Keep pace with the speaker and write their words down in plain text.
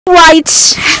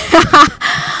Right.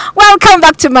 Welcome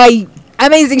back to my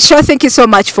amazing show. Thank you so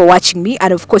much for watching me,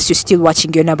 and of course you're still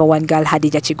watching your number one girl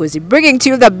Hadijja Kigozi, bringing to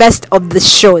you the best of the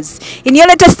shows in your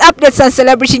latest updates and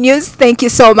celebrity news. Thank you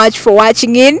so much for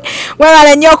watching in.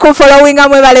 Mwebale nnyo ku following,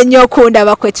 mwebale nnyo ku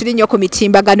ndaba kwe, tuli nnyo ku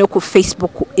mitimbagano ku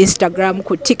Facebook, ku Instagram,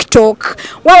 ku TikTok.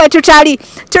 Wewe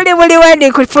tuli buli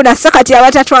wendi kufuna sakati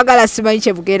abatatwagala simanyi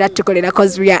kye bugenda tukolera,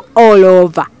 cause we are all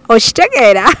over.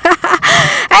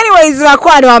 Anyways,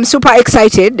 I'm super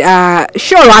excited.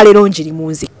 Show lwalero njiri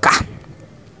muzika.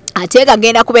 Ateka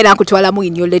genda kubeera nkutwalamu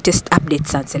in your latest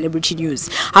updates and celebrity news.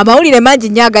 Amawulire mangi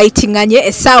nnyo agayitinganye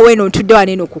essaawa eno ntudde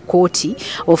wano eno ku kooti.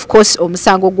 Of course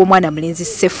omusango gw'omwana mulenzi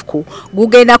Cephco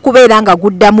gugenda kubeera nga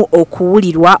guddamu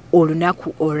okuwulirwa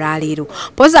olunaku olwaleero.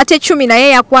 Mpozi ate 10 naye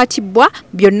yakwatibwa,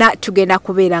 byonna tugenda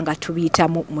kubeera nga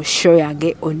tubiyitamu mu show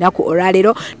yange olunaku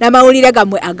olwaleero, n'amawulire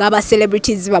gammwe agaba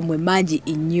celebrities bammwe mangi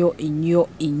nnyo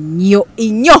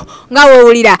nga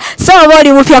woowulira. So oba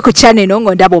oli mupya ku channel eno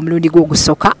ng'ondaba omulundi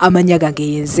gw'ogusooka, amanya gange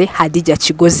yenze Hadijja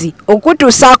Kigozi,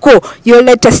 okutuusaako your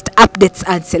latest updates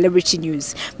and celebrity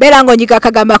news. Beera ng'onyiga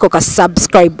akagambako ka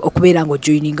subscribe okubeera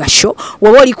ng'ojoininga show.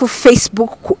 Woba oli ku Facebook,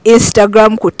 ku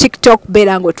Instagram, ku TikTok,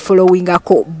 beera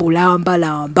ng'otufollowingako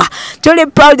bulambalamba. Tuli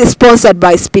proudly sponsored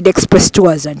by Speed Express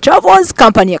Tours and Travels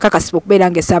Company akakasibwa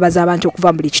okubeera ng'esaabaza abantu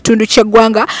okuva mu buli kitundu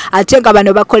ky'eggwanga, ate nga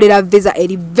bano bakolera visa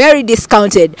eri very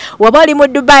discounted. Woba oli mu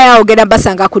Dubai awo ogenda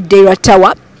basanga ku Deira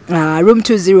Tower, room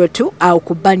 202 au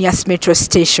ku Banyas Metro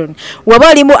Station.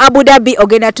 Waba oli mu Abu Dhabi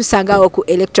ogenda tusanga ku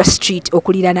Electra Street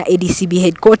okulirana ADCB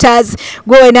headquarters.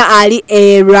 Gwena ali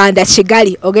Rwanda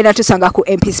Kigali ogenda tusanga ku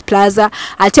MP's Plaza.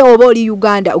 Ate waba oli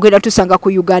Uganda ogenda tusanga ku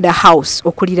Uganda House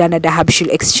okulirana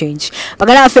Dahabshil Exchange.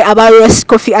 Bagala afe aba Roast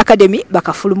Coffee Academy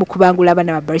bakafulumu kubangula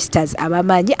abana ba baristas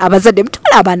abamanyi abazadde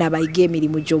mutwala abana abayiga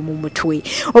emirimu gy'omu mutwe.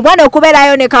 Omwana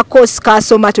okubeerayo ne ka course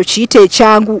kasoma tukiyite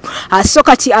ekyangu. So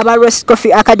kati aba Roast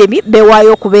Coffee Academy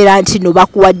bewayo kubeera nti no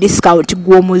bakuwa discount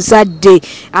gw'omuzadde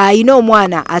ayina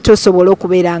omwana ate osobola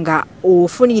okubeera nga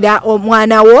ofunira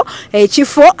omwana wo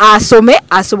ekifo asome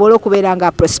asobola okubeera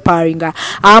nga prosperinga.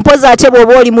 Mpozi ate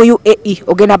bw'oba oli mu UAE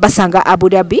ogenda basanga Abu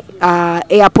Dhabi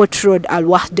Airport Road Al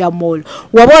Wahda Mall.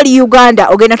 Waba oli Uganda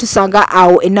ogenda tusanga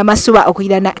awo enamasuba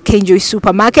okuyirana Kenjoy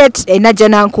Supermarket enajja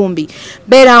nankumbi.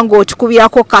 Beera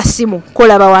ng'otukubirako kasimu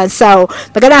kolaba wansawo.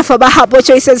 Bagala afa ba Herbal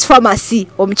Choices Pharmacy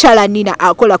omukyala Nina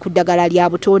akola ku ddagala lya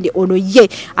butonde, ono ye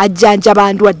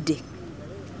ajjanjaba ndwadde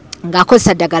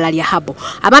ng'akozesa ddagala lya habo.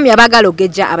 Abaami abaagala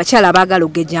ogejja, abakyala abaagala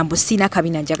ogejja, mbu siina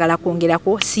kabina njagala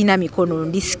kwongerako, siina mikono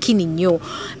ndi skini nnyo.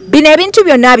 Bino ebintu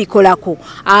byonna abikolako.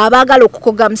 Abaagala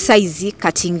okukoga musaizi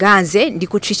kati nganze ndi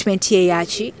ku treatment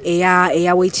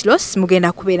eya weight loss,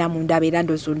 mugenda kubeera mu ndaba era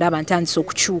ndowooza ndaba ntandise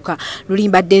okukyuka. Luli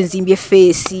mbadde nzimbye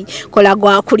face, kola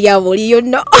gwa kulya buli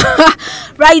no.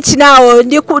 Right now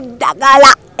ndi ku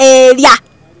ddagala erya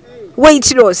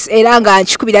weight loss era nga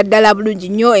nkikubira ddala bulungi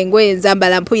nnyo, engoye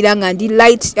nzambala mpulira nga ndi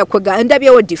light yakwega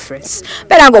ndabyewo difference.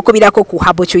 Beera ng'okubirako ku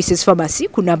Herbal Choices Pharmacy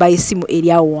ku namba y'essimu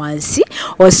eri awo wansi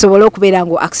osobola okubeera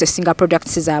ng'oaccessinga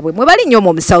products zaabwe. Mwe bali nnyo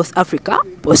mu South Africa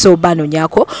osobola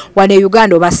banonyako, wano e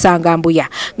Uganda obasanga Mbuya.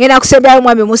 Ngenda kusemberayo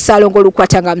omwami Musaalo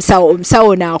ng'olukwatanga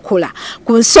omusawo n'akola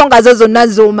ku nsonga zo zonna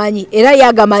z'omanyi era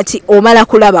yagamba nti omala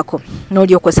kulabako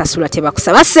n'olyoka osasula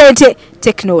tebakusaba ssente.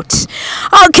 Take note.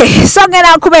 Okay, so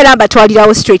ngena kubeera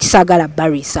mbatwalirawo straight saagala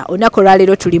barisa. Olunaku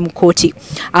olwaleero tuli mu kooti.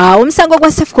 Omusango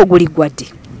gwa Cephco guli gwadde.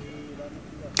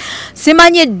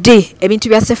 Simanyidde ebintu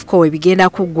bya Cephco we bigenda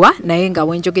kuggwa, naye nga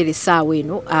wenjogera essaawa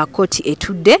eno kooti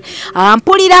etudde.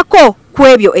 Mpulirako ku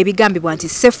ebyo ebigambibwa nti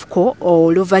Cephco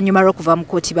oluvannyuma lw'okuva mu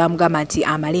kooti bamugamba nti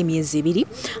amala emyezi 2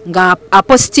 nga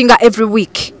apostinga every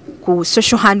week ku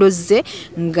social handles ze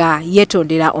nga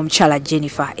yetondera omukyala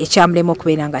Jennifer ekyamulema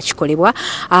okubeera nga kikolebwa.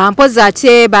 Mpozi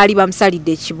ate baali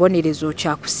bamusalidde ekibonerezo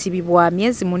kya kusibibwa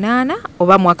myezi 8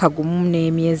 oba mwaka gumu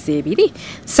n'emyezi 2,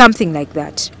 something like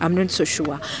that, I'm not so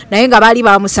sure. Naye nga baali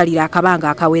bamusalira akabanga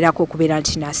akawerako okubeera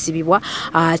nti nasibibwa,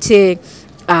 ate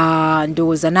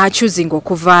ndowooza n'akyuzinga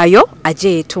okuvaayo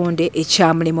ajje yetonde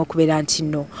ekyamulema okubeera nti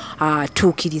no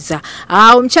tuukiriza.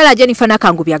 Omukyala Jennifer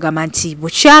Nakangubi agamba nti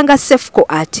bukyanga Cephco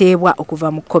ateebwa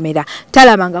okuva mu kkomera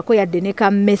talabangako yadde ne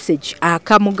ka message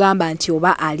akamugamba nti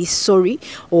oba ali sorry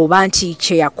oba nti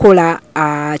kye yakola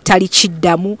tali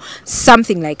kiddamu,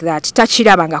 something like that,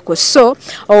 takirabangako. So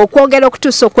okwongera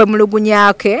okutuusa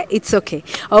okwemulugunyake, it's okay,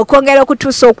 okwongera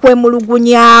okutuusa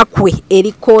okwemulugunyakwe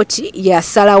eri kooti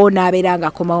yasalawo n'abeera nga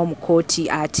akomawo mu kooti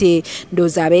ate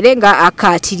ndowooza abeere nga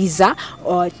akaatiriza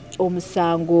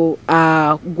omusango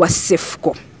gwa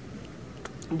Cephco.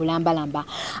 bulambalamba.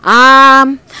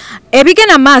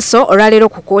 Ebigenda maaso olwaleero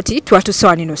ku kooti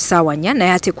twatusowa nino ssaawa 4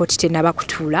 naye ate kooti tennaba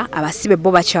kutuula abasibe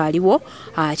bo bakyaliwo.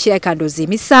 Kirabika ndoozi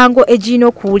emisango egirina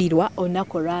okuwulirwa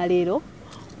olunaku olwaleero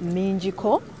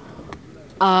mingiko,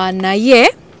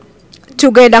 naye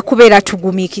tugenda kubeera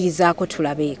tugumiikirizaako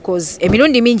tulabe cause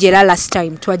emirundi mingi era last time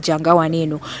twajjanga wano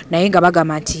eno naye nga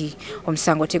bagamba nti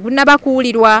omusango tegunnaba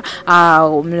kuwulirwa,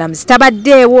 omulamuzi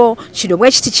tabaddeewo, kino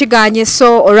bwe kiti kiganye.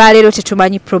 So olwaleero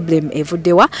tetumanyi problem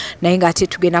evuddewa naye ng'ate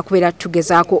tugenda kubeera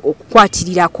tugezaako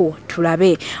okukwatirirako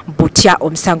tulabe butya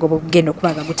omusango bwegugenda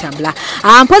okuba nga gutambula.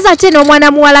 Mpozi ate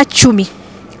n'omwana muwala 10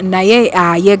 naye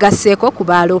yegaseeko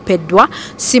kuba alopeddwa,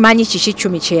 simanyi kiki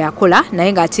 10 kye yakola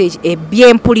naye ng'ate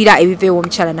ebyempulira ebiveewo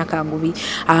omukyala Nakangubi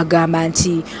agamba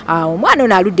nti omwana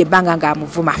ono aludde ebbanga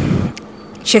ng'amuvuma.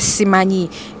 Kye simanyi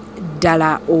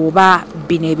ddala oba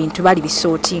bino ebintu bali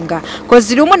bisootinga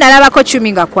kozi lumu nalabako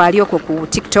 10 nga kwali okwo ku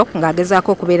TikTok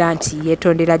ng'agezaako okubeera nti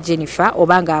yeetondera Jennifer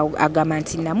oba nga agamba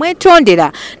nti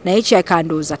namwetondera naye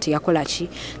kyekandooza teyakola ki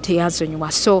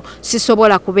teyansonyiwa. So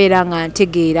sisobola kubeera nga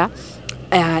ntegeera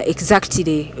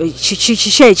exactly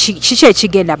kiki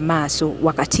ekigenda mu maaso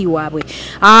wakati waabwe.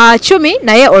 10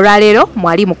 naye olwaleero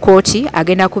mwali mu kooti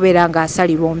agenda kubeera nga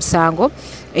asalirwa omusango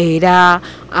era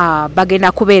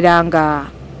bagenda kubeera nga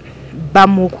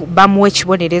bamuwa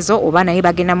ekibonerezo oba naye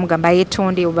bagenda mugamba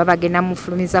yeetonde oba bagenda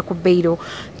mufulumiza ku bbeiro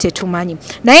tetumanyi.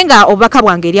 Naye nga obubaka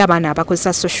bwange eri abaana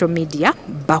abakozesa social media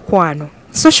bakwano,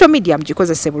 social media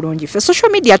mugikozese bulungi. Ffe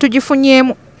social media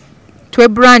tugifunyeemu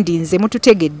twebrandinze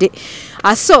mututegedde.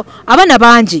 So abaana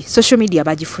bangi social media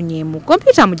bagifunyeemu,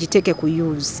 computer mugiteeke ku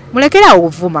use, mulekera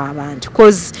obuvuma abantu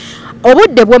cause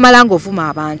obudde bw'omala ng'ovuma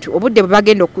abantu obudde bwe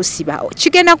bagenda okusiba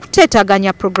kigenda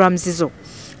kuteetaganya programs zo.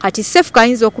 Kati Cephco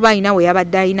ayinza okuba alina we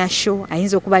yabadde alina show,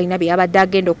 ayinza okuba alina bye yabadde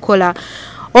agenda okukola,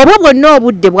 obwo bwonna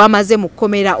obudde bwamaze mu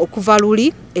kkomera okuva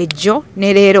luli ejjo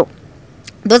ne leero.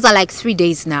 Those are like 3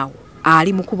 days now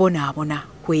ali mu kubonaabona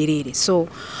kwerere. So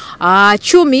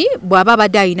 10 bw'aba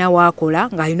abadde alina waakola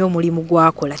ng'alina omulimu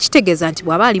gwakola kitegeeza nti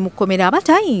bw'aba ali mu kkomera aba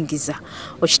tayingiza,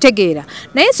 okitegeera.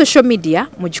 Naye social media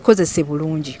mugikozese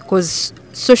bulungi cause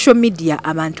social media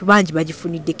abantu bangi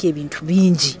bagifuniddeko ebintu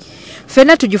bingi,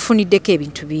 ffenna tugifuniddeko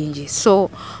ebintu bingi. So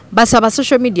basaba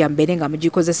social media mbeere nga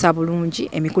mugikozesa bulungi,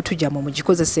 emikutu gyammwe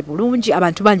mugikozese bulungi.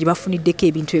 Abantu bangi bafuniddeko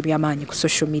ebintu ebyamaanyi ku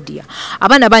social media.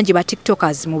 Abaana bangi ba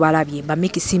tiktokers mubalabye, ba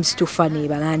Mickey Sims too funny,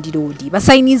 ba Landiroodi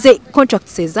basayinize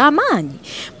contracts ez'amaanyi,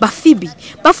 ba Phoebe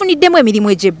bafuniddemu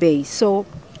emirimu egy'ebbeeyi. So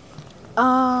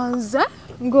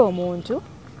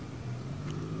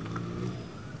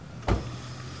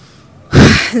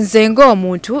nze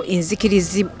ng'omuntu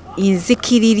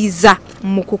inzikiririza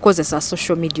mu kukozesa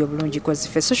social media bulungi cause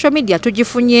ffe social media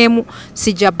tugifunyeemu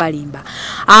sijja balimba.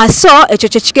 So ekyo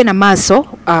kye kigenda maaso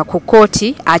ku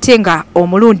kooti ate nga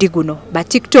omulundi guno ba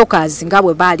tiktokers nga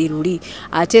bwe baali luli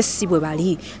ate si bwe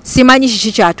bali, simanyi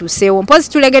kiki kyatuuseewo. Mpozi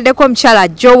tulegeddeko omukyala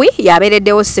Jowie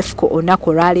yabeereddewo Cephco olunaku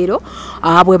olwaleero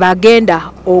bwe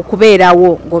bagenda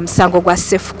okubeerawo ng'omusango gwa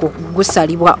Cephco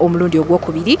gusalibwa omulundi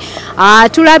ogwokubiri.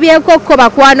 Tulabyeko ko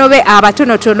bakwano be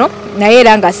abatonotono naye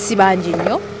era nga si bangi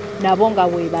nnyo nabo nga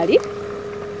weebali.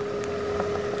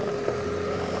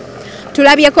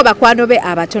 Tulabyeko bakwano be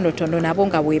abatonotono nabo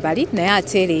nga weebali naye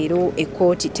ate leero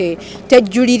ekkooti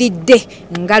tejjuliridde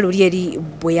nga luli eri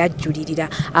bwe yajjulirira.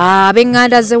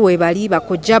 Ab'eŋŋanda ze weebali,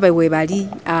 bakojja be weebali,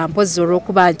 mpozi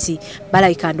olw'okuba nti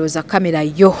balayika ndooza kamera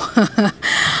yo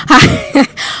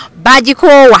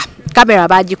bagikoowa. Kamera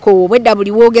bagikoowa obwedda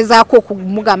buli woogezaako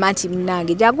okumugamba nti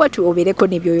munnange jagwa obeereko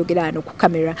n'ebyoyogera wano ku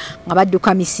kamera nga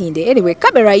badduka misinde. Anyway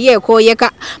kamera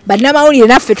yeekooyeka, bannamawulire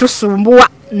naffe tusumbuwa.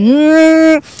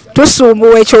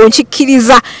 Tusumbuwa, ekyo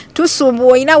nkikkiriza,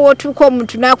 tusumbuwa. Olina wootuuka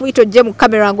omuntu n'akuyita ojje mu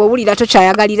kamera ng'owulira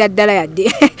tokyayagalira ddala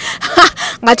yadde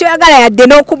nga toyagala yadde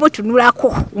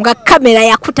n'okumutunulako nga kamera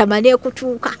yakutama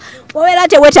n'ekutuuka. Obeera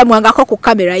teweetamwangako ku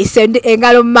kamera isende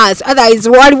engalo mu maaso, otherwise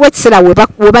waliwo ekiseera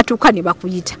we batuuka ne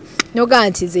bakuyita nogaa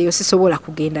nti nzeeyo sisobola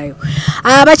kugendayo.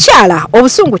 Abakyala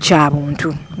obusungu kya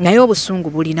buntu naye obusungu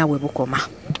bulina we bukoma.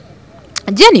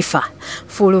 Jennifer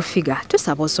full figure,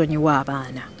 tusaba osonyiwe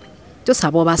abaana,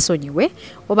 tusaba obasonyiwe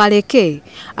obaleke.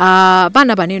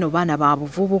 Baana baneno baana ba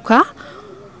buvubuka,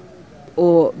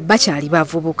 bakyali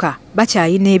bavubuka,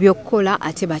 bakyalina ebyokukola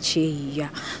ate bakyeyiya.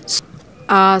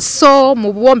 So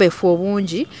mu buwombeefu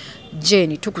obungi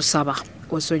Jenny tukusaba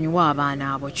osonyiwe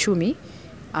abaana abo 10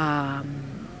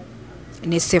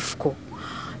 ne Cephco.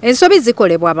 Ensobi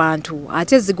zikolebwa abantu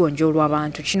ate zigonjoolwa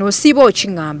abantu. Kino osiba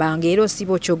okiŋŋambanga era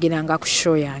osiba okyogeranga ku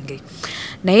show yange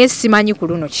naye simanyi ku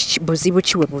luno buzibu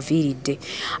ki we buviiridde.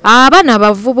 Abaana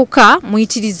abavubuka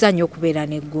muyitiriza nnyo okubeera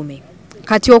n'eggume.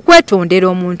 kati okwetondera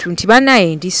omuntu nti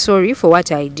banaye ndi sorry for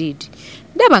what I did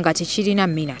ndaba nga tekirina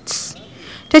minutes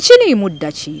tekirimu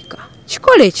ddakiika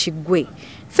kikole ekigwe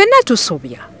ffenna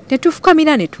tusobya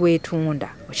netufukamira ne twetunda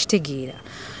okitegeera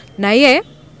naye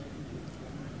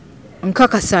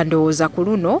nkakasa ndowooza ku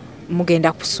luno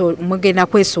mugenda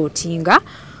kwesootinga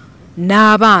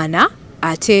n'abaana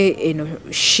ate eno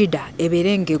shida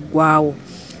eberenga eggwaawo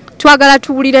twagala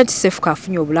tuwulire nti Cephco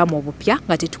afunye obulamu obupya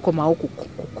nga tetukomawo ku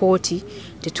kooti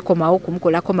tetukomawo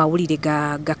kumukolako mawulire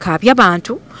gakaabya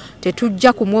bantu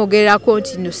tetujja kumwogererako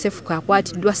nti no Cephco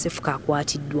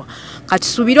akwatiddwa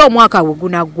katusuubire omwaka we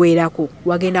gunaggweerako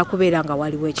wagenda kubeera nga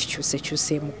waliwo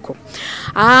ekikyusekyuseemuko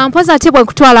mpoza ate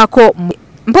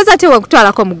bwe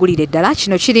nkutwalako mugulire eddala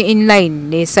kino kiri inline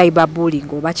ne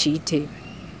cyberbullying oba kiyite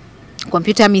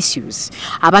computer misuse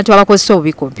abantu abakozesa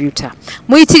obubi computer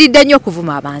muyitiridde nnyo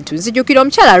okuvuma abantu nzijukira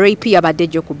omukyala Rape yabadde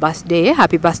jjo ku birthday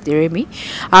happy birthday Remy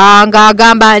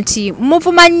ng'agamba nti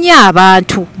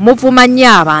muvuma nnyo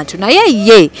abantu naye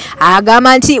ye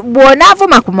agamba nti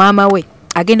bw'onaavuma ku maama we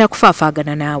agenda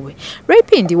kufaafaagana naawe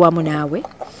Rape ndi wamu naawe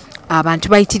abantu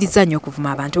bayitiriza nnyo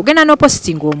okuvuma abantu ogenda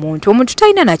n'opostinga omuntu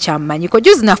talina nakyamumanyiko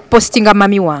juzi na postinga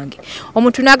mami wange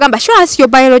omuntu n'agamba show us your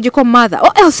biological mother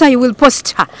or else you will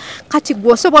post her kati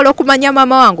gw'osobola okumanya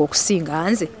maama wange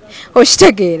okusinga nze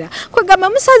okitegeera kwegamba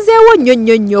musazeewo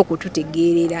nnyo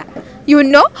okututegeerera you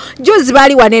know juzi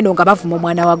baali waneeno nga bavuma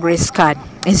omwana wa Grace Can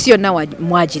ensi yonna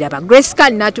mwagiraba Grace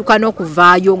Can n'atuuka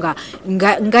n'okuvaayo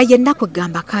nga yenna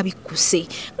kwegamba kabikkuse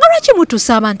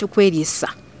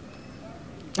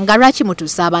nga lwaki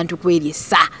mutuusa abantu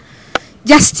kweryesa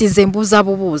justice embuuza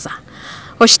bubuuza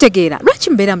okitegeera lwaki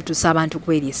mbeera mutuusa abantu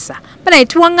kweryesa banaye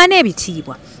tuwaŋŋana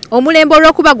ebitiibwa omulembe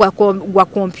olw'okuba gwa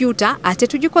kompyuta ate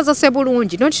tugikozese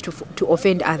bulungi not to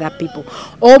offend other people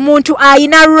omuntu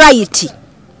ayina right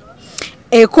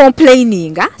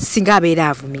complaininga singa abeera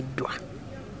avumiddwa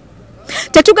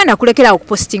tetugenda kulekerawo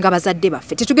okupostinga bazadde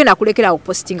baffe tetugenda kulekerawo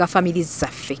okupostinga families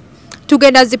zaffe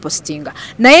tugenda zipostinga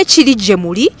naye kiri gye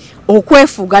muli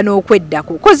okwefuga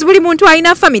n'okweddako kozi buli muntu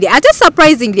alina family ate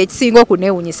surprisingly ekisinga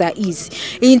okuneewunyisa is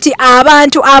nti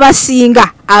abantu abasinga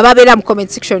ababeera mu comment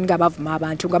section nga bavuma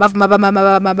abantu nga bavuma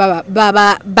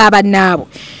babannaabwe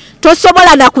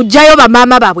tosobola nakugjayo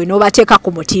bamaama baabwe n'obateeka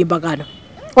ku mutimbagano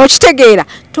okitegeera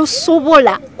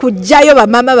tosobola kujjayo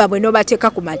bamaama baabwe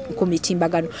n'obateeka ku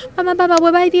mitimbagano bamaama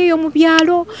baabwe bali eyo mu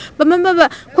byalo bamaama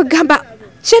kwegamba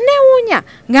kyeneewuunya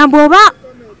ngamba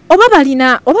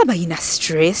oba balina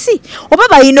stress oba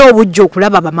balina obujja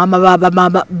okulaba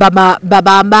bamaama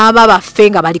baffe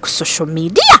nga bali ku social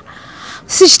media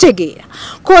sikitegeera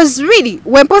cause really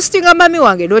when posting mami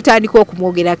wange n'otandika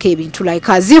okumwogerako ebintu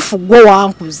like azifu gwe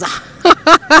wankuza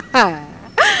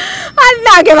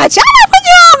annange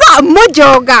bakyala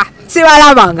mujoga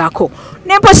sibalabangako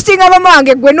ne postinga mama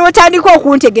wange gwe n'otandika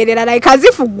okuntegerera like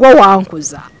azifu gwe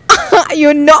wankuza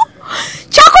you know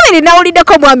kyakubiri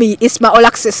nawuliddeko mwami Isma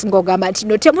Olaxes ng'ogamba nti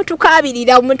no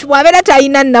temutukaabirira omuntu bw'abeera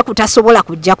talina nnaku tasobola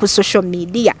kujja ku social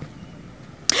media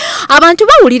abantu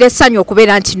bawulira essanyu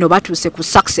okubeera nti no batuuse ku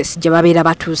success gye babeera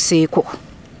batuuseeko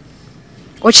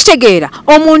okitegeera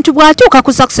omuntu bw'atuuka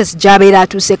ku success gy'abeera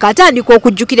atuuseeko atandika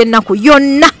okujjukira ennaku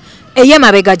yonna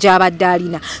ey'emabega gy'abadde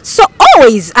alina so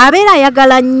always abeera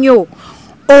ayagala nnyo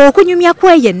okunyumya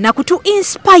kweyo ennaku to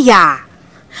inspire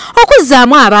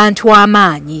okuzzaamu abantu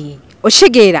amaanyi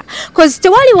okitegeera cause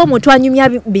tewaliwo omuntu anyumya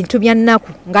bintu bya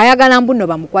nnaku ng'ayagala mbuno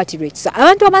bamukwatirwa ekisa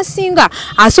abantu abasinga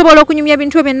asobola okunyumya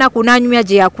bintu eby'ennaku n'anyumya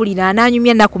gye yakulira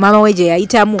n'anyumya ennaku maama we gye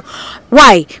yayitamu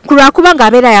why kulwakuba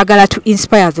ng'abeera ayagala to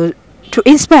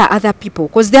inspire other people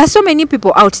because there are so many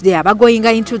people out there going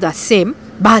into the same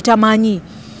batamanyi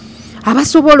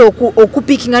abasobola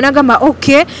okupikinga nagamba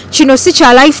okay kino si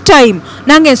kya lifetime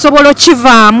nange nsobola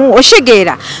okivaamu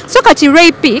okitegeera so kati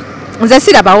Rape nze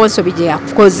sirabawo nsobi gye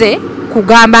yakoze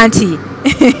kugamba nti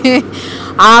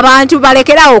abantu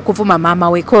balekerawo okuvuma maama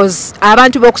we cause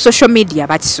abantu b'oku social media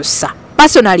bakisussa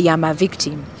personally I'm a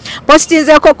victim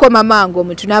postinzeko ko mama ngo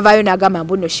omuntu navayo nagamba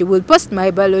mbuno she will post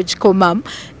my biological mom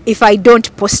if I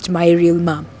don't post my real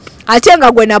mom ate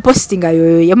nga gwe na postinga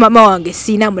yoyo ya mama wange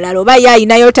sina mulala oba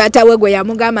yayinayo taata we gwe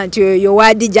yamugamba nti yoyo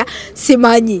Hadijja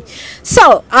simanyi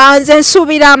so nze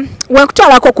nsuubira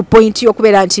wekutwalako ku point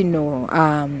y'okubeera nti no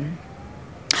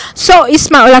so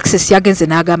Isma Olaxes yagenze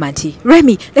n'agamba nti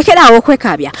Remy lekeraawo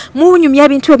okwekaabya munyumya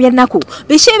ebintu eby'ennaku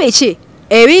biki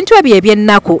ebintu ebyo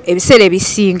eby'ennaku ebiseera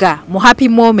ebisinga mu happy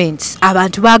moments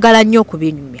abantu baagala nnyo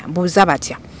okubinyumya mbuuza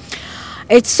batya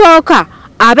ekisooka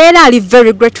abeera ali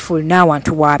very grateful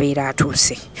n'awantu w'abeera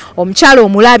atuuse. Omukyala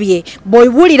omulabye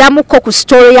bw'owuliramuko ku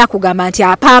story yakugamba nti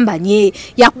apambanye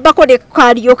yakubako ne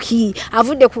karaoke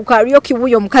avudde ku karaoke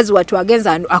wuyo omukazi watu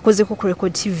agenza akozeko ku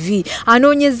Record TV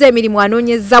anoonyeza emirimu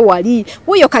anoonyeza wali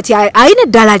wuyo kati ayina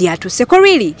eddala lyatuuseko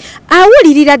really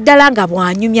awulirira ddala nga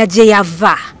bw'anyumya gye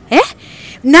yava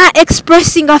na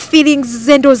expressing a feelings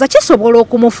zendoza kisobola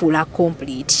okumufuula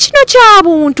complete. Kino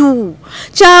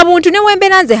kyabuntu ne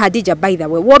wembeera nze Hadijja by the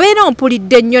way wobeera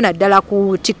ompulidde nnyo naddala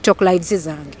ku TikTok lives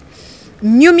zange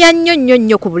nyumya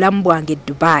nnyo ku bulamu bwange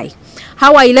Dubai.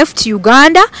 How I left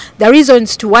Uganda, the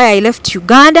reasons to why I left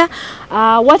Uganda,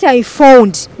 what I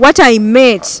found, what I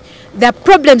met, the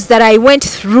problems that I went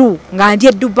through nga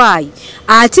ndi Dubai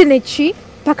ate neki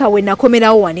paka we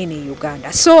nakomerawo wanene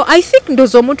Uganda. So I think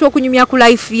ndozo omuntu okunyumya ku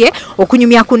life ye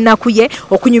okunyumya ku nnaku ye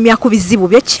okunyumya ku bizibu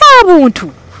bye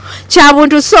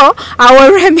kyabuntu so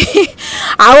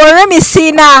aworemi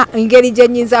sina ngeri gye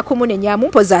nnyinza kumunenyamu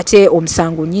mpoza ate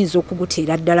omusango nnyinza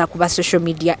okuguteera ddala ku ba social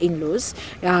media in-laws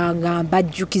nga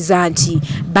bajjukiza nti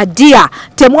badia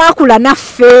temwakula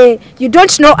naffe you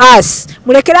don't know us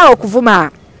mulekerawo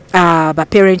okuvuma ba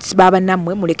parents baba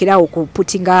namwe mulekerawo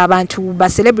okuputinga abantu ba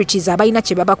celebrities abalina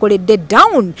kye babakoledde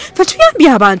down fe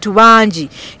tuyambye abantu bangi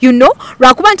you know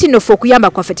lwakuba nti noffe okuyamba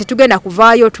kwaffe tetugenda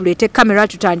kuvaayo tuleete kamera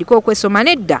tutandike okwesoma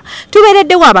nedda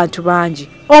tubeereddewo abantu bangi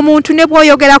omuntu ne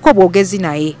bw'oyogerako bwogezi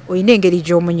naye olina engeri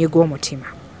gy'omunyiga omutima.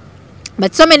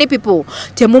 But so many people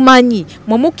temumanyi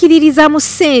mumukiririza mu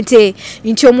ssente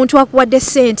nti omuntu akuwadde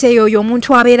ssente eyo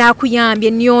omuntu abeera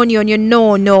akuyambye no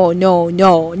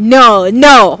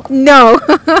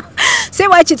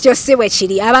sewa kityo sewe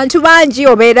kiri abantu bangi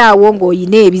obeera awo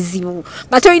ng'oyina ebizibu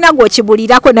batolina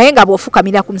gw'okibulirako naye nga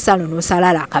bw'ofukamira ku musalo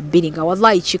n'osalala akabbiri nga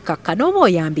wallahi kikkakka n'oba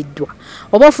oyambiddwa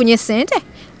oba ofunye ssente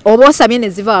oba osabye ne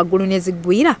ziva waggulu ne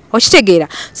ziggwira okitegeera.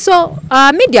 So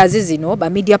media zino ba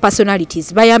media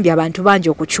personalities bayambye abantu bangi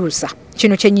okukyusa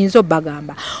kino kye nnyinza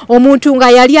obbagamba. Omuntu nga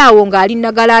yali awo ng'ali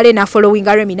nagalale na following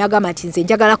Remi n'agamba nti nze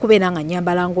njagala kubeera nga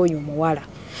nyambala ng'oyo omuwala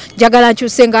njagala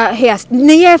nkyuse nga hair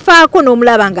neyeefaako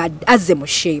n'omulaba nga azze mu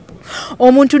shape.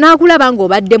 Omuntu n'akulaba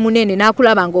ng'obadde munene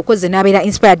n'akulaba ng'okoze n'abeera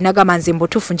inspired n'agamba nze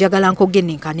mbutuufu njagala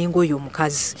nkogennenkane ng'oyo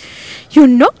omukazi you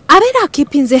know abeera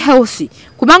keepinze healthy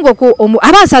kubanga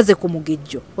aba asaze ku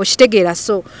mugejjo okitegeera.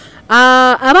 So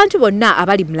abantu bonna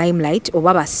abali mu limelight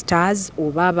oba ba stars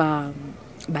oba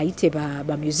bayite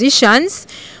ba musicians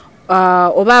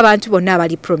oba abantu bonna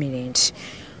abali prominent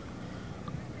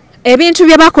ebintu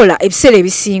bye bakola ebiseera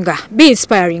ebisinga bi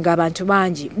inspiring abantu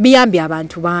bangi biyambye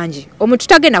abantu bangi. Omuntu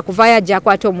tagenda kuvaayo ajja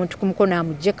akwata omuntu ku mukono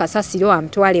amugye kasasiro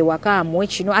amutwale ewaka amuwe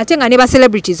kino ate nga ne ba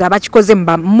celebrities abakikoze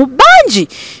mu bangi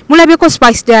mulabyeko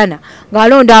Spice Diana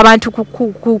ng'alonda abantu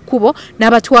ku kubo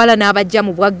n'abatwala n'abajja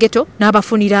mu bwaggeto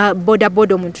n'abafunira boda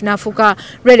omuntu n'afuuka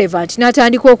relevant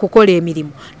n'atandika okukola emirimu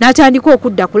n'atandika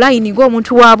okudda ku line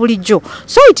ng'omuntu wa bulijjo.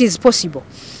 So it is possible.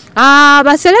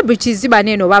 Ba celebrities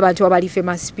baneno babantu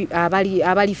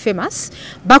abali famous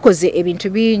bakoze ebintu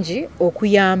bingi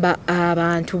okuyamba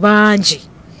abantu bangi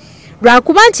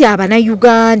lwakuba nti abana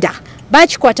Uganda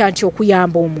bakikwata nti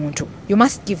okuyamba omuntu you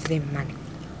must give them money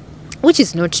which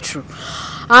is not true.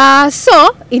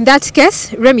 So in that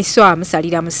case Remi so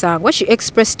amusalira musango she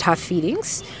expressed her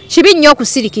feelings kibi nnyo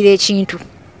okusirikira ekintu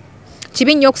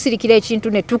kibi nnyo okusirikira ekintu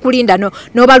ne tukulinda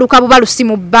n'obaluka bubalusi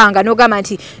mu bbanga n'ogamba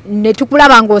nti ne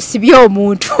tukulaba ng'osibye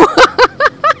omuntu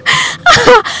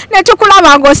ne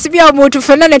tukulaba ng'osibye omuntu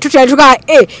ffenna ne tutatuka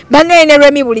banene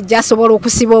Remi bulijjo asobola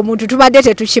okusiba omuntu tubadde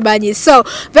tetukimanyi. So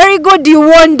very good you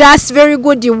warned us, very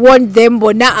good you warned them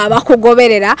bonna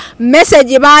abakugoberera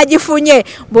message bagifunye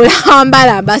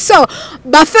bulambalamba. So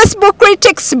ba Facebook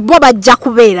critics bo bajja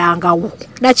kubeerangawo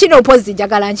na kino opozi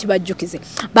njagala nkibajjukize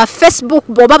ba Facebook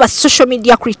oba ba social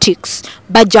media critics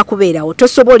bajja kubeerawo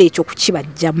tosobola ekyo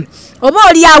kukibajjamu oba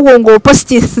oli awo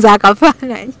ng'opostinza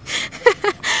akafaananyi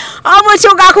omuntu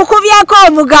ng'akukubyeko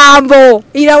omugambo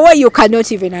in a way you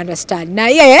cannot even understand.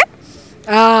 Naye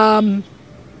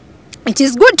it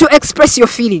is good to express your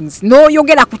feelings no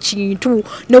yogera ku kintu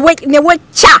ne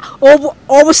wecca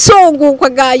obusungu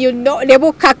kwaga you know ne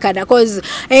bukakana cause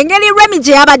engeri Remi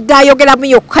gye yabadde ayogeramu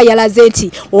yokka yalaze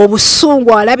nti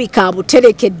obusungu alabika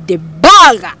abuterekedde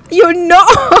ebbanga you know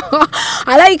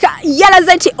alabika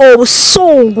yalaze nti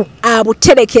obusungu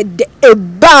abuterekedde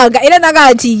ebbanga era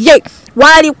naga nti ye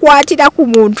wali kwatira ku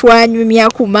muntu anyumya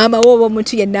ku maama wobo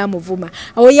omuntu yenna amuvuma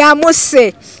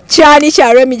oyamuse kyani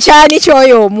kya Remi kyani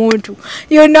kyoyo omuntu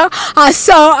you know.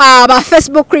 So ba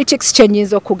Facebook critics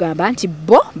kyenyinza okugamba nti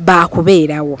bo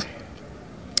bakubeerawo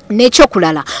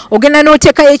n'ekyokulala ogenda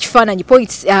n'oteekayo ekifaananyi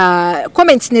points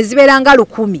comments ne zibeera nga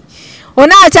 1,000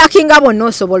 Onatakinga bonna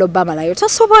osobola obbamalayo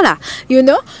tosobola you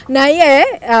know naye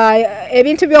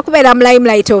ebintu by'okubeera mu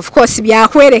limelight of course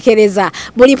byakwerekereza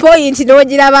buli point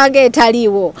n'ogirabanga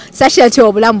etaliiwo sashati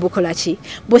obulamu bukola ki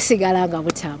busigala nga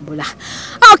butambula.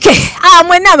 Okay,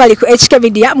 mwenna abali ku HK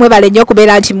Media mwebale nnyo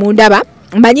okubeera nti mundaba.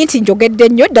 Mmanyi nti njogedde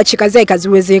nnyo dakika zaika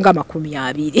ziwezenga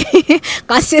 20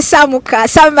 kasi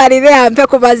somebody there ampe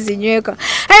kubazinyweko.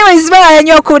 Anyways, mwebale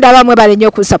nnyo okundaba, mwebale nnyo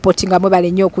okusupportinga,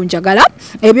 mwebale nnyo okunjagala.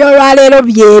 Ebyolwaleero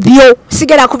byebyo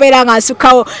sigera kubeera nga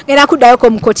nsukawo ngenda kuddayoko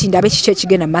mukoti ndabe kiki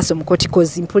ekigenda mu maaso mukoti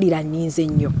kozi mpulira nninze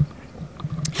nnyo.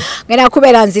 Ngenda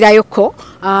kubeera nzirayoko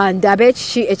ndabe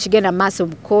kiki ekigenda maaso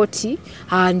mu kooti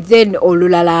and then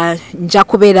olulala nja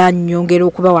kubeera nyongera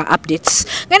okubawa updates.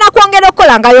 Ngenda kwongera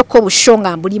okukolangayo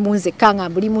bushonga mbuli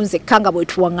munzekka nga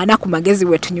bwetuwangana ku magezi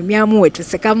wetunyumyamu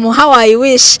wetusekamu. How I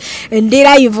wish ndi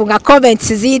live nga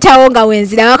comments ziyitawo nga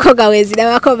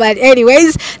wenzirabako but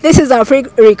anyways this is a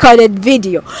pre-recorded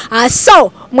video.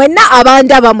 So mwenna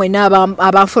abandaba mwenna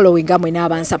abanfollowinga mwenna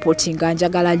abansupportinga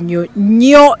njagala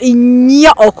nnyo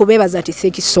okubebaza ati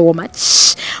thank you so much.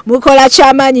 Mukola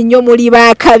kyamaanyi nnyo muli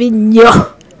bakabi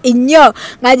nnyo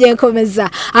ngaje nkomeza.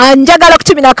 Njagala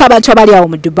okutumirako abantu abali awo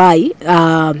mu Dubai.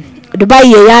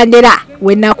 Dubai yeyandera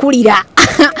wenakulira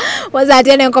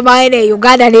wazatene nkomaene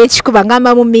Uganda n'ekikuba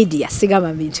ngamba mu media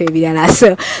sigamba bintu ebirala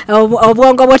so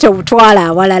obwongo bwote butwala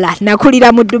awalala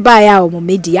nakulira mu Dubai awo mu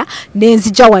media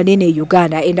nenzija wanene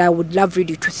Uganda and I would love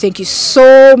really to thank you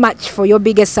so much for your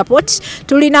biggest support.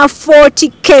 Tulina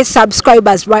 40k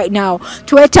subscribers right now.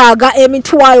 Twetaaga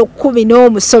emitwalo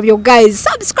 10 so you guys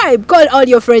subscribe, call all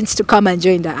your friends to come and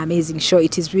join the amazing show.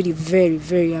 It is really very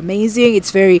very amazing.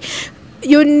 It's very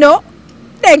you know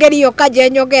engeri yokka gye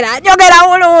njogera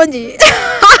bulungi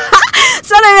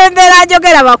so nebembeera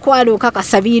njogera bakwaluka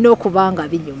kasabina okubanga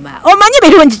binyuma omanyi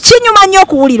birungi kinyuma nnyo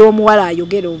okuwulira omuwala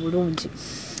ayogera obulungi.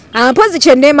 Mpozi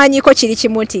kye neemanyiko kiri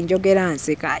kimu nti njogera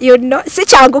nseka you know si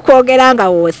kyangu kwogera nga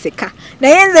wooseka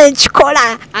naye nze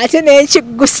nkikola ate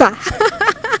nenkigusa.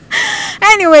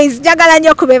 Anyways, njagala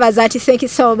nnyo kubebaza ati thank you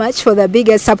so much for the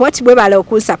biggest support. Mwebala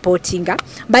okusupportinga.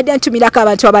 Badde ntumirako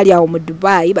abantu abali awo mu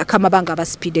Dubai bakama banga ba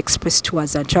Speed Express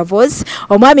Tours and Travels.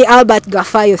 Omwami Albert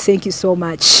Gafayo, thank you so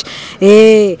much.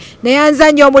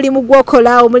 Nayanza nnyo omulimu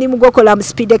gwokola mu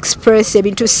Speed Express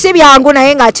ebintu si byangu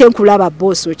naye ng'ate nkulaba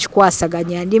boss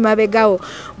okikwasaganya ndi mabegawo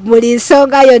buli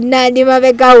nsonga yonna ndi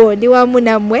mabegawo ndi wamu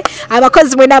nammwe.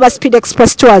 Abakozi mwe n'aba Speed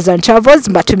Express Tours and Travels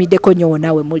mbatumiddeko nnyo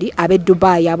nawe muli ab'e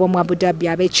Dubai ab'omu Abu Dhabi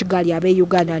ab'e Kigali ab'e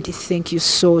Uganda nti thank you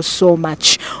so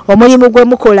much. Omulimu gwe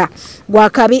mukola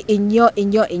gwakabi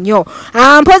nnyo.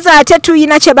 Mpoza ate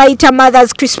tuyina kye bayita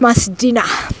Mother's Christmas Dinner.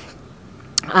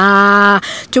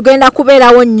 Tugenda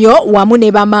kubeerawo nnyo wamu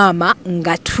ne bamaama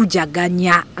nga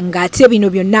tujaganya ng'ate bino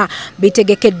byonna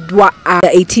bitegekeddwa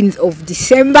 18th of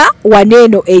December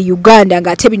waneeno e Uganda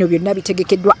ng'ate bino byonna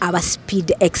bitegekeddwa aba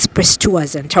Speed Express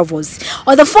Tours and Travels.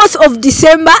 On the 4th of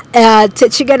December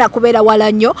tekigenda kubeera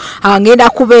wala nnyo ngenda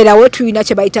kubeerawo tuyina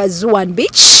kye bayita Zuwan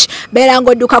Beach beera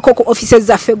ng'oddukako ku offices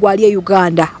zaffe gwali e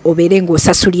Uganda obeere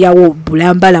ng'osasulirawo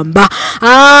bulambalamba.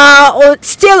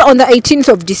 Still on the 18th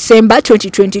of December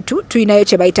 2022 tuyinayo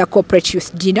kye bayita corporate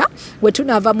youth dinner we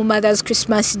tunaava mu Mother's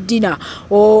Christmas dinner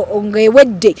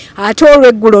ng'ewedde ate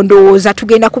olweggulo ndowooza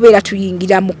tugenda kubeera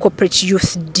tuyingira mu corporate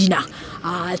youth dinner.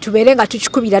 Tubeere nga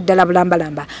tukikubira ddala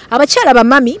bulambalamba. Abakyala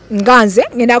bamami nga nze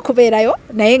ngenda kubeerayo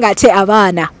naye ng'ate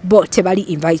abaana bo tebali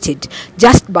invited,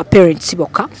 just ba parents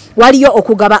bokka. Waliyo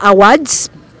okugaba awards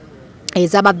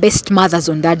ezaba best mothers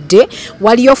on that day.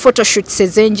 Waliyo photoshoots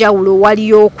ezenjawulo,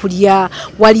 waliyo kulya,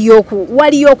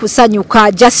 waliyo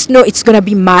kusanyuka. Just know it's gonna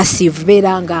be massive.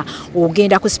 Beranga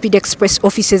ogenda ku Speed Express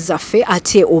offices zaffe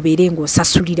ate obeere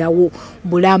ng'osasulirawo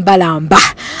bulambalamba.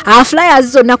 Flyers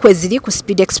zonna kweziri ku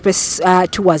Speed Express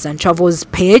Tours and Travels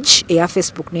page eya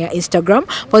Facebook neya Instagram.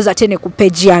 Poza ate ne ku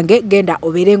page yange genda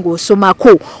obeere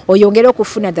ng'osomako oyongere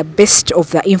okufuna the best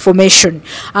of the information.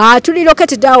 Tuli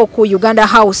located awo ku Uganda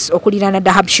House okuli na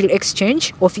Dahabshil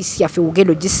Exchange office yaffe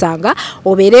ugendo gisanga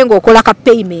obeere ng'okola ka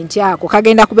payment yako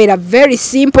kagenda kubeera very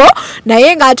simple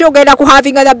naye ng'ate ogenda ku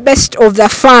having the best of the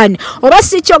fun. Oba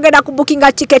si kyo ogenda ku booking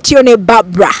a ticket yo ne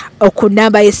Barbara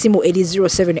okunamba y'essimu eri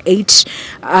 078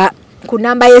 ku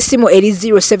namba y'essimu eri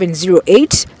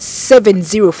 0708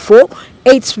 704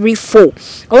 834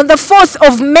 on the 4th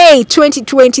of May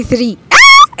 2023.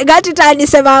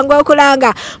 Gatutandise bangu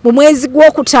okulanga mu mwezi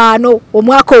gw'okutaano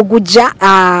omwaka ogujja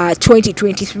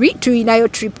 2023 tuyinayo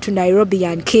trip to Nairobi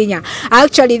and Kenya.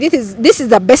 Actually this is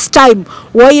the best time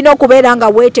woyina okubeera nga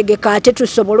weetegeka ate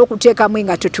tusobole okuteekamu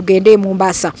engato tugende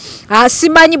Mombasa.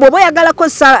 Simanyi bw'oba oyagala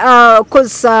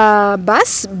kosa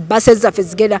bus ezaffe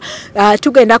zigenda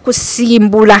tugenda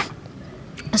kusimbula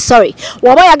sorry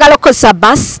waba oyagala okukozesa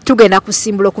bus tugenda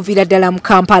kusimbula okuviira ddala mu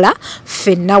Kampala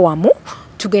ffenna wamu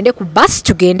tugende ku bus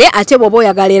tugende ate bwoba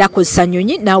oyagala era kozesa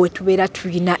nnyonyi naawe tubeera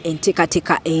tulina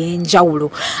enteekateeka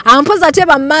ey'enjawulo ampoza ate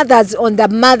ba mothers on the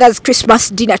mothers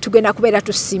Christmas dinner tugenda kubeera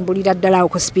tusimbulira ddala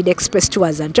ku Speed Express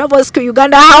Tours and Travels ku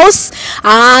Uganda House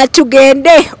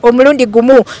tugende omulundi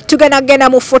gumu tugenda kugenda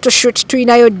mu photoshoot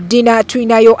tulinayo dinner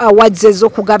tulinayo awards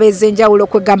ez'okugaba ez'enjawulo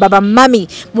kwegamba bamami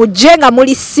mujje nga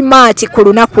muli smart ku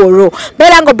lunaku olwo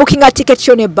beera nga bookinga ticket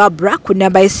yo ne Barbara ku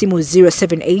namba y'essimu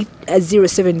 0708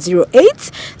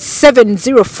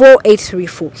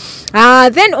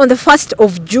 then on the 1st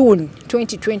of June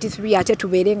 2023 ate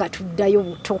tubeere nga tuddayo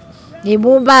buto ne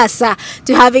Mombasa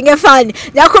to having a fun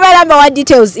nakubeera mbawa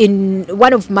details in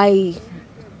one of my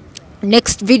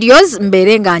next videos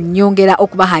mbere nga nyongera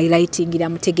okuba highlightingira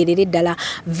mutegerere ddala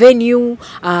venue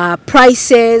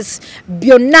prices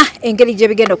byonna engeri gye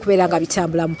bigenda okubeera nga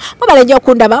bitambulamu mubale nnyo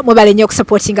okundaba mubale nnyo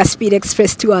okusupportinga Speed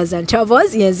Express Tours and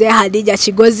Travels yenze Hadijja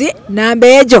Kigozi namba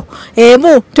ejo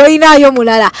emu toyinaayo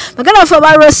mulala magana waffe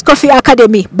aba Rose Coffee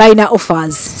Academy balina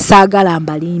offers saagala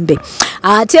mbalimbe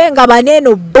ate nga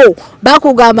baneeno bo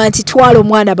bakugamba nti twala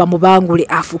omwana bamubangule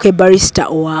afuuke barista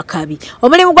owakabi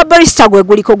omulimu gwa barista gwe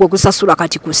guliko gwe gusasula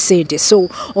kati ku ssente so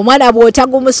omwana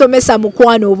bw'otagumusomesa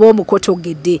mukwano oba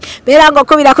omukotogedde beera nga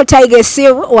okubirako Tiger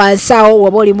Seal wansawo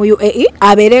waba oli mu UAE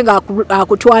abeere nga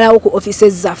akutwalawo ku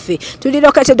offices zaffe tuli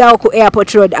located awo ku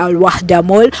Airport Road Al Wahda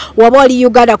Mall waba oli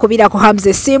Uganda kubira ku Hamza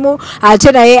essimu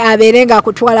ate naye abeere nga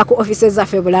akutwala ku offices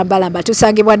zaffe bulambalamba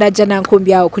tusangibwa Najja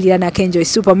Nankumbi awo kulira na Kenjoy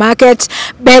Supermarket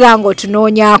beera nga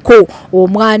otunoonyaako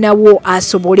omwana wo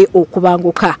asobole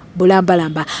okubanguka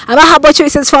bulambalamba aba Herbal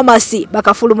Choices Pharmacy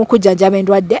bakafulu mu kujjanjaba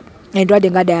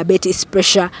endwadde nga diabetes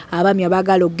pressure abami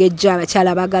abagala ogejja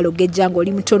abakyala abagala ogejja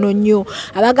ng'oli mutono nnyo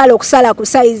abagala okusala ku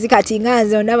size kati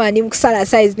nganze ondaba ndi mu kusala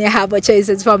size ne Herbal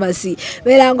Choices Pharmacy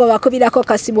beera nga obakubirako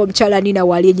kasimu omukyala Nina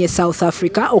Walinye South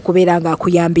Africa okubeera nga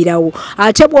akuyambirawo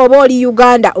ate bw'oba oli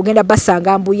Uganda ogenda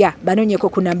basanga Mbuya banoonyeko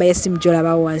ku namba y'essimu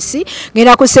gy'olabawo wansi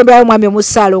ngenda kusemberayo mwami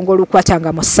omusaalo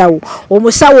ng'olukwatanga musawo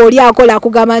omusawo oli akola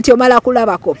akugamba nti omala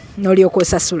kulabako n'olyoka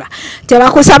osasula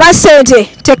tebakusaba ssente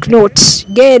take note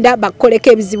genda bakoleko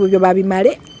ebizibu byo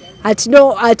babimale at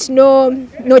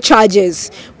no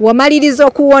charges wamaliriza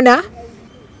okuwona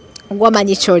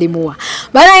ngwamanyi kyolimuwa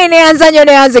balayi neyanzanyo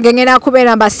neyanze ngengena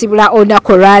kubeera mbasibula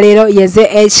olunaku olwaleero yeze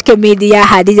HK Media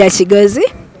Hadijja Kigozi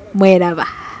mweraba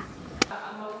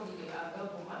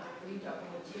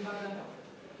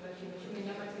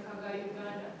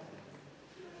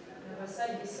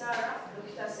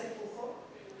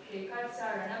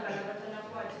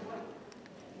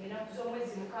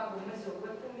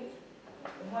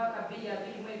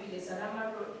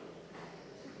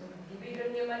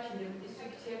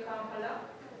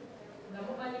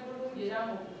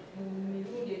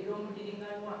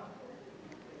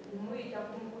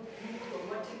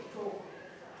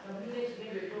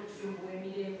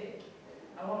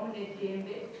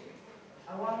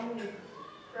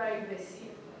privacy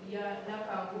ya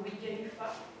nakangubi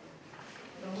Jennifer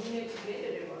bamune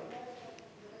kibeererwa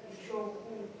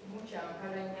ekyoku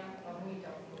mukyankalanya bamuyita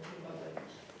ku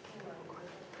mutimbaganyi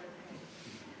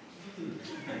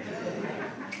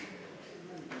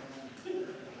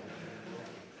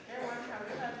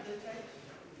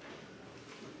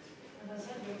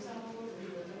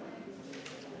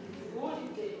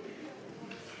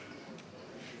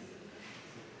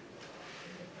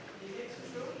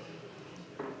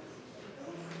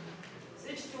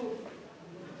Cephco,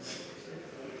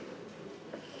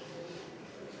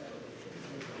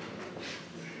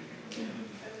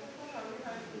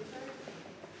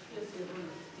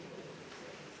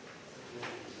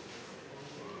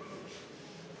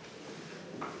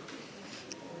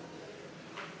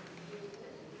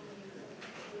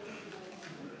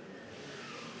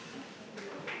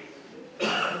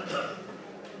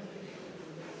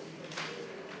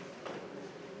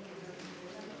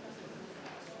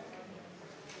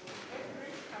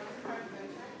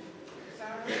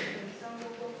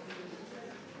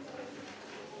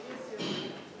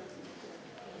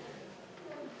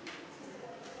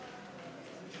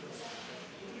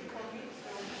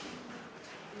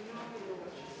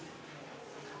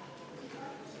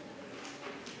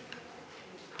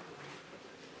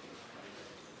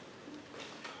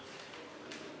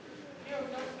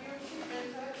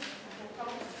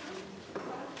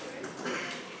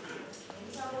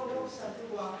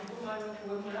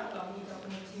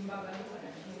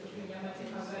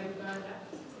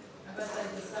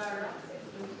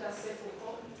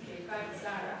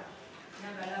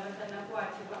 n'abalala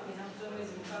batanakwatibwa ennaku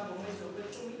z'omwezi mukaaga omwezi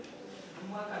ogw'ekkumi mu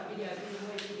mwaka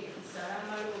 2022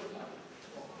 Salamaloti,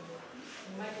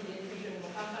 Imagine Division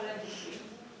of Kampala District.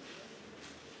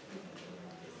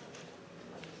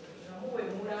 Muwe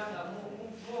mulanga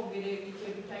mwogere ebintu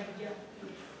ebitajja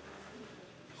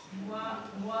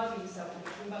mwabisa ku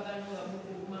mutimbagano nga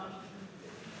mukuluma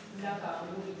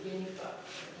nakanguli Jennifer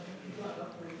twanga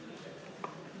kulifita.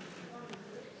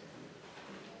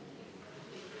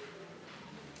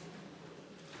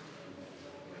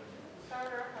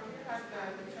 Sarah, have you had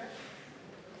the church?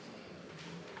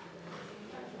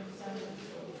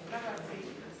 Never see.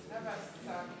 Never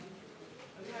start.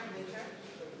 Have you had the church?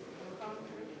 Will come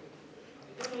through.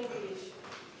 In English.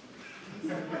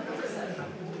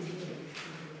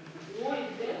 What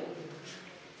is there?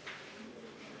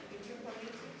 Did you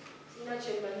commit it? Not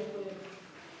check my name.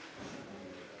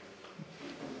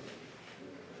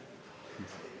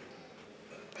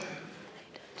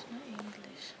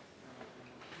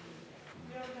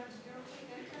 You don't have to do it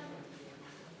again?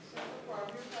 So, have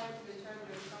you tried the church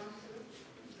will come through?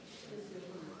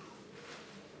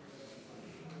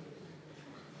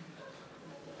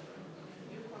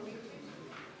 You commit it?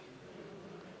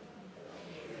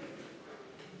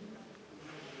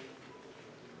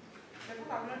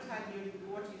 Cephco, I've not heard you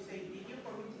what you say. Did you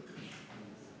commit it?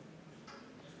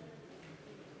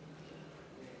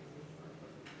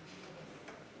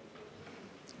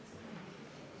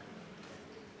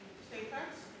 Say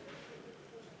that.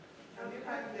 Have you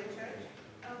had the church?